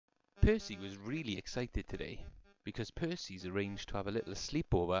Percy was really excited today because Percy's arranged to have a little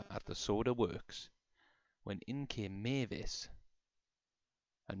sleepover at the soda works when in came Mavis.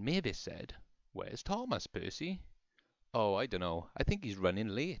 And Mavis said, "Where's Thomas, Percy?" "Oh, I don't know. I think he's running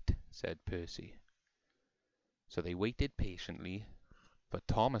late," said Percy. So they waited patiently for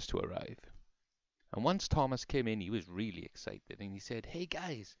Thomas to arrive. And once Thomas came in, he was really excited and he said, "Hey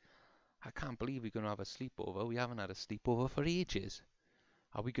guys, I can't believe we're going to have a sleepover. We haven't had a sleepover for ages.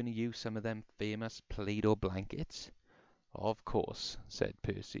 Are we going to use some of them famous play-doh blankets?" "Of course," said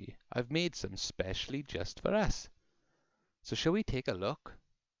Percy. "I've made some specially just for us. So shall we take a look?"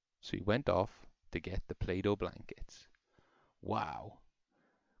 So he went off to get the play-doh blankets. Wow!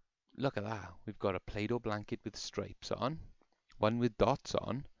 Look at that. We've got a play-doh blanket with stripes on, one with dots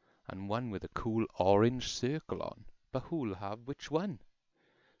on, and one with a cool orange circle on. But who'll have which one?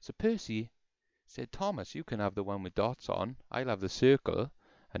 So Percy said, "Thomas, you can have the one with dots on. I'll have the circle.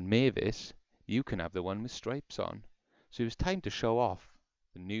 And Mavis, you can have the one with stripes on." So it was time to show off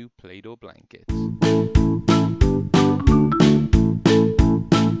the new play-doh blankets.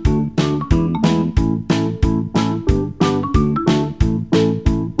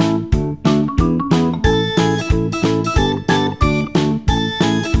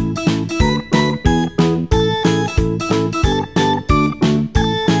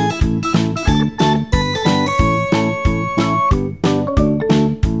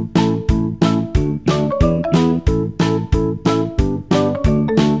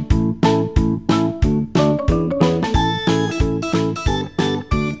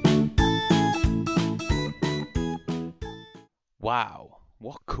 Wow,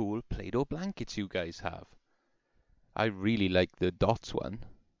 what cool play-doh blankets you guys have. I really like the dots one,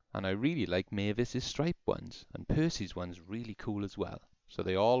 and I really like Mavis's striped ones, and Percy's one's really cool as well. So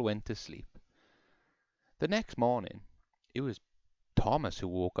they all went to sleep. The next morning, it was Thomas who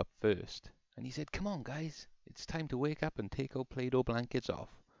woke up first, and he said, "Come on guys, it's time to wake up and take our play-doh blankets off."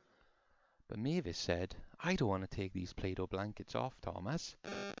 But Mavis said, "I don't want to take these play-doh blankets off, Thomas.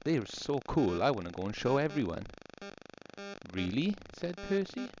 They're so cool, I want to go and show everyone." "Really?" said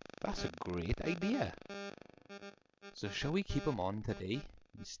Percy. "That's a great idea. So shall we keep them on today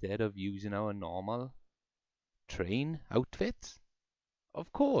instead of using our normal train outfits?"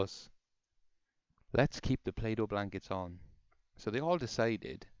 "Of course. Let's keep the play-doh blankets on." So they all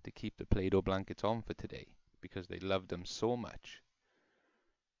decided to keep the play-doh blankets on for today because they loved them so much.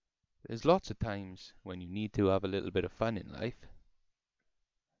 There's lots of times when you need to have a little bit of fun in life,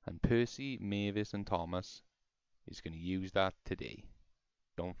 and Percy, Mavis and Thomas is going to use that today.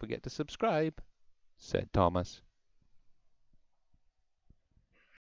 "Don't forget to subscribe," said Thomas.